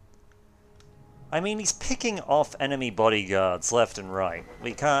again. I mean, he's picking off enemy bodyguards left and right.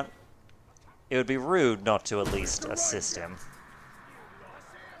 We can't... It would be rude not to at least assist him.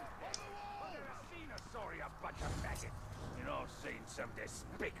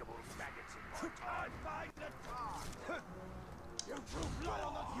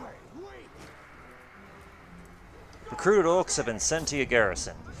 Recruited orcs have been sent to your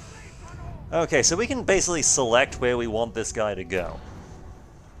garrison. Okay, so we can basically select where we want this guy to go.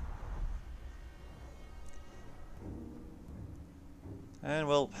 And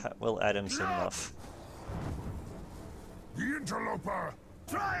we'll add him soon enough. The interloper!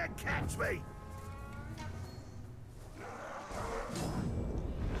 Try and catch me!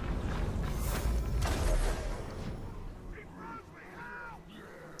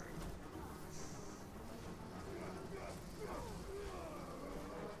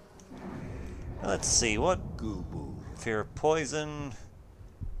 Let's see, what? Fear of poison.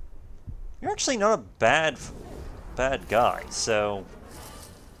 You're actually not a bad guy, so...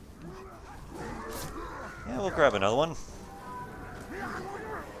 Yeah, we'll grab another one.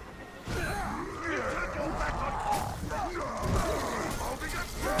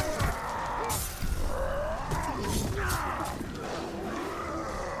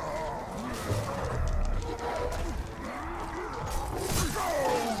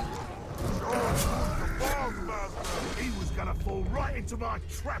 He was gonna fall right into my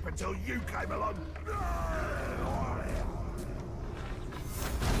trap until you came along.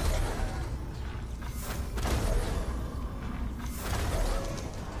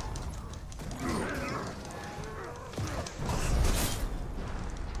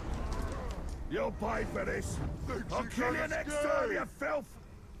 You'll pay for this. I'll kill you next time, you filth.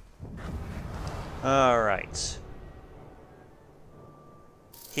 Alright.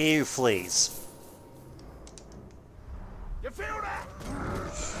 He who flees. You feel that?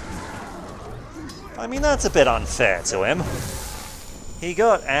 I mean, that's a bit unfair to him. He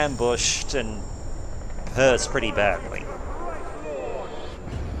got ambushed and hurt pretty badly.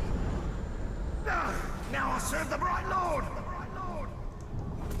 Now I serve the bright lord.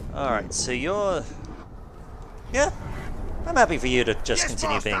 Alright, so you're... Yeah, I'm happy for you to just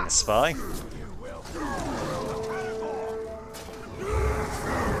continue being a spy.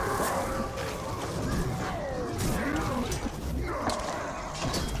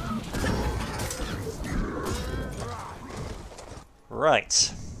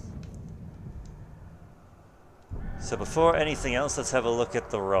 Right. So before anything else, let's have a look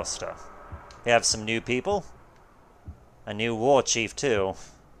at the roster. We have some new people. A new war chief, too.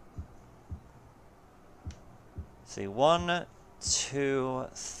 See, 1, 2,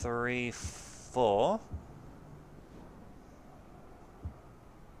 3, 4.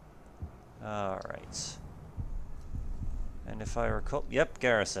 Alright. And if I recall... Yep,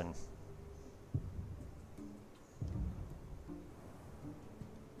 garrison.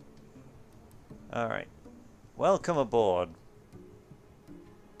 Alright. Welcome aboard.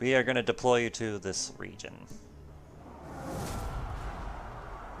 We are going to deploy you to this region.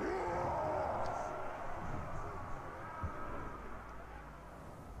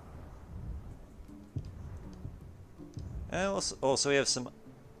 And also we have some...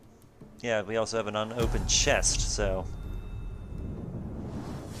 Yeah, we also have an unopened chest, so...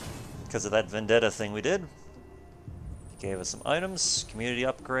 Because of that vendetta thing we did. He gave us some items, community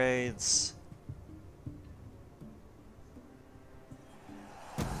upgrades...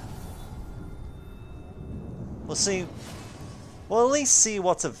 We'll see... We'll at least see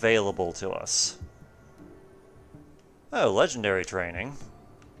what's available to us. Oh, legendary training.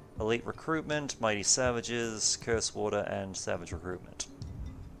 Elite recruitment, mighty savages, curse water, and savage recruitment.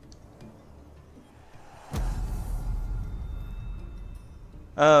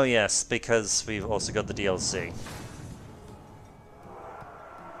 Oh yes, because we've also got the DLC.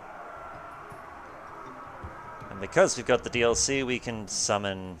 And because we've got the DLC, we can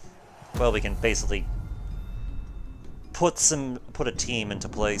summon... Well, we can basically... put a team into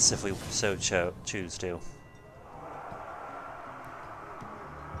place if we so choose to.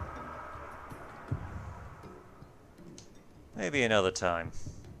 Maybe another time.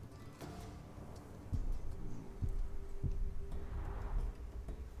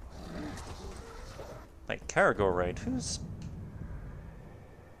 Like Caragor raid, who's...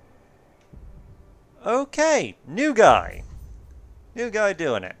 Okay, new guy! New guy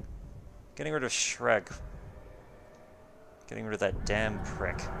doing it. Getting rid of Shrek. Getting rid of that damn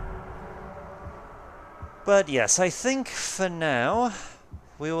prick. But yes, I think for now,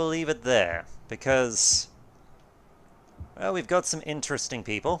 we will leave it there, because... Well, we've got some interesting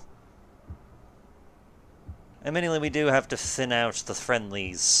people. Admittedly, we do have to thin out the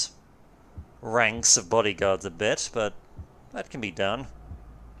friendlies' ranks of bodyguards a bit, but that can be done.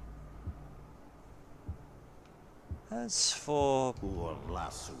 As for...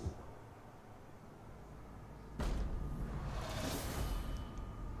 Lasso.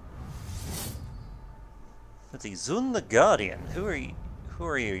 Let's see, Zun the Guardian. Who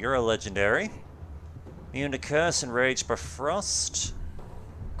are you? You're a legendary. Immune to curse, enraged by frost.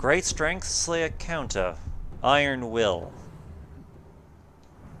 Great strength, slayer counter. Iron will.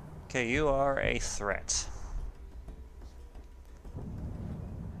 Okay, you are a threat.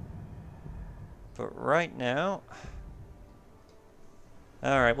 But right now...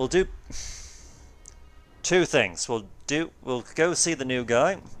 Alright, we'll do... two things. We'll go see the new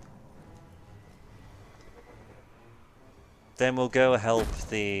guy. Then we'll go help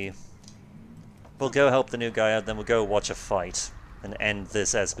the... We'll go help the new guy out, then we'll go watch a fight. And end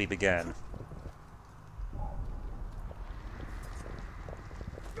this as we began.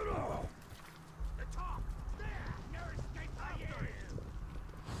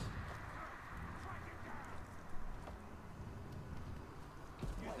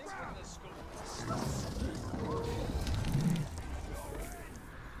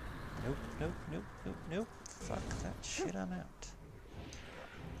 Nope. Fuck that shit, I'm out.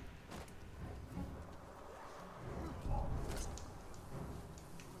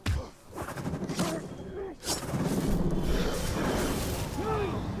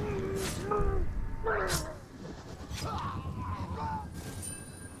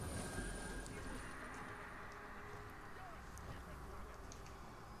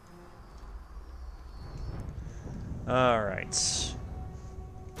 Alright.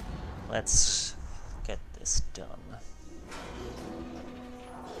 Let's get this done.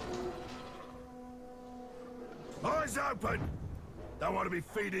 Eyes open! Don't want to be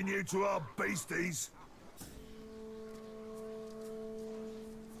feeding you to our beasties.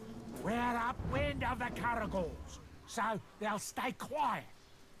 We're upwind of the Caragors, so they'll stay quiet.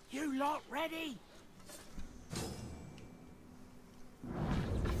 You lot ready?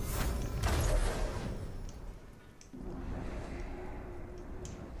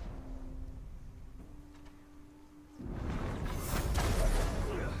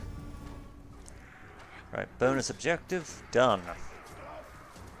 Right, bonus objective, done.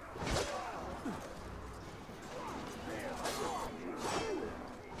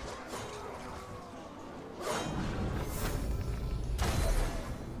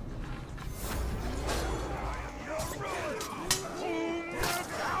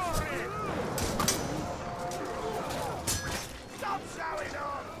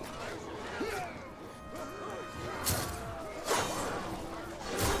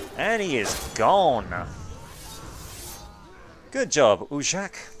 And he is gone. Good job,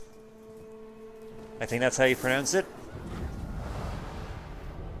 Ujak. I think that's how you pronounce it.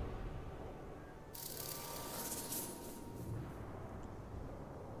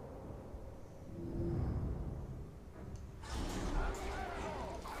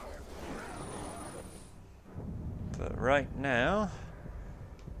 But right now,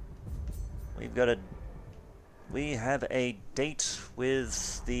 we have a date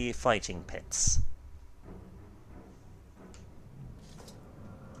with the fighting pits.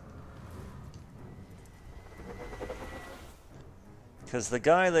 Because the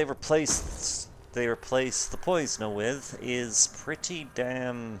guy they replaced the poisoner with is pretty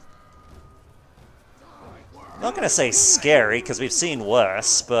damn... I'm not gonna say scary, because we've seen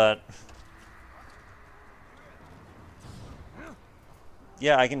worse, but...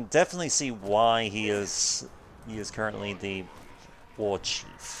 Yeah, I can definitely see why he is currently the war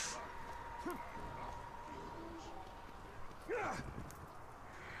chief.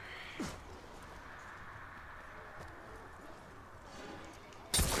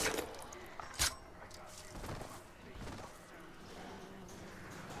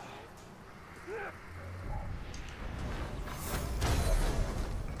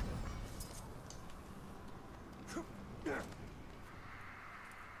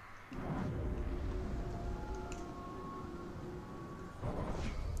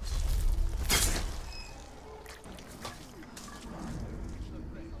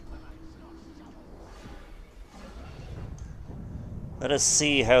 Let us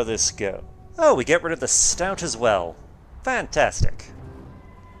see how this goes. Oh, we get rid of the stout as well. Fantastic.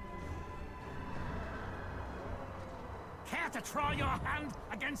 Care to try your hand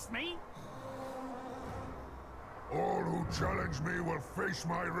against me? All who challenge me will face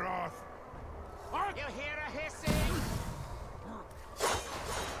my wrath. You hear a hissing?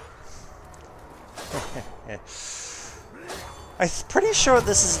 I'm pretty sure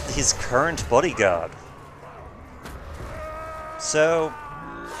this is his current bodyguard. So,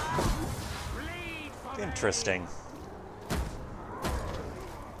 interesting.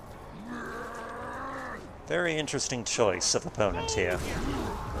 Very interesting choice of opponent here.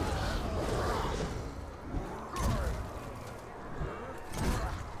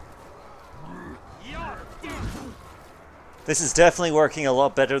 This is definitely working a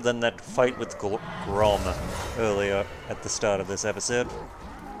lot better than that fight with Grom earlier at the start of this episode.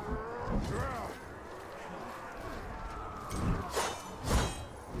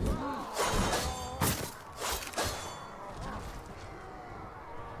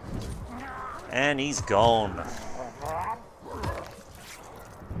 And he's gone.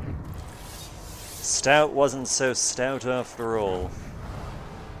 Stout wasn't so stout after all.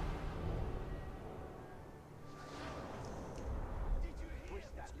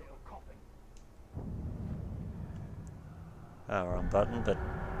 Oh, wrong button, but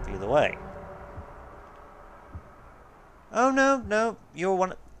either way. Oh, no, you're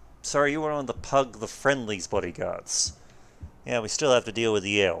one... Sorry, you were on the Pug the Friendly's bodyguards. Yeah, we still have to deal with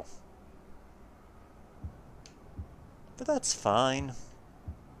Yale. But that's fine.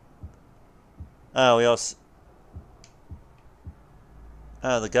 Oh, we also...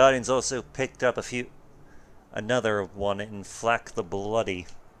 Oh, the Guardians also picked up another one in Flack the Bloody.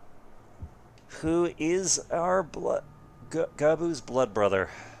 Who is our Gabu's blood brother.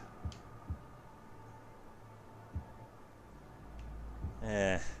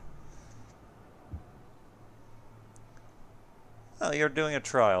 Oh, you're doing a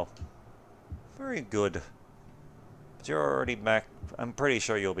trial. Very good. But you're already back. I'm pretty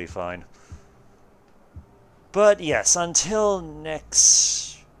sure you'll be fine. But yes, until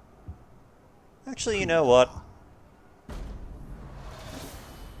next... Actually, you know what?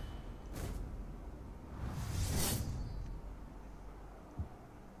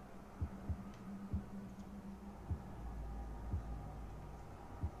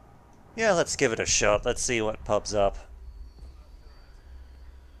 Yeah, let's give it a shot. Let's see what pops up.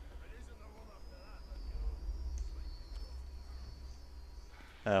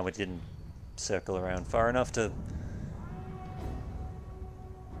 We didn't circle around far enough to...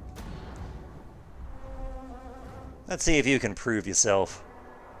 Let's see if you can prove yourself.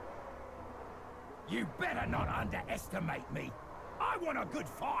 You better not underestimate me. I want a good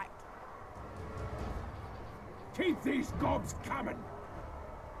fight. Keep these gobs coming.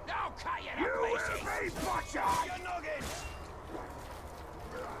 I'll cut you to pieces. Butcher! Your noggin!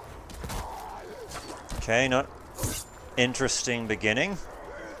 Okay, not interesting beginning.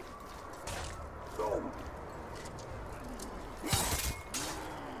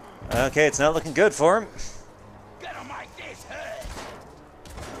 Okay, it's not looking good for him. Gonna make this hurt.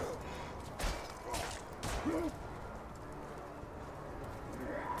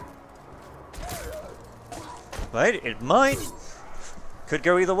 Wait, it might. Could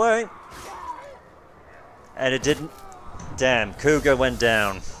go either way. And it didn't. Damn, Cougar went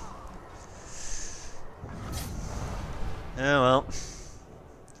down. Oh well.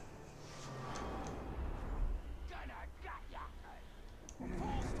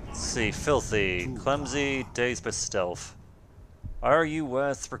 Let's see, filthy, clumsy, dazed by stealth. Are you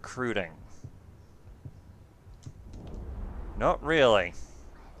worth recruiting? Not really.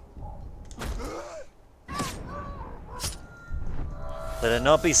 Let it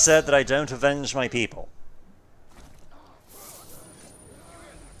not be said that I don't avenge my people.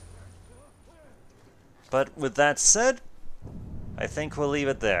 But with that said, I think we'll leave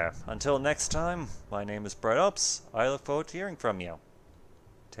it there. Until next time, my name is Brett Ops. I look forward to hearing from you.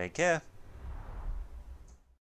 Take care.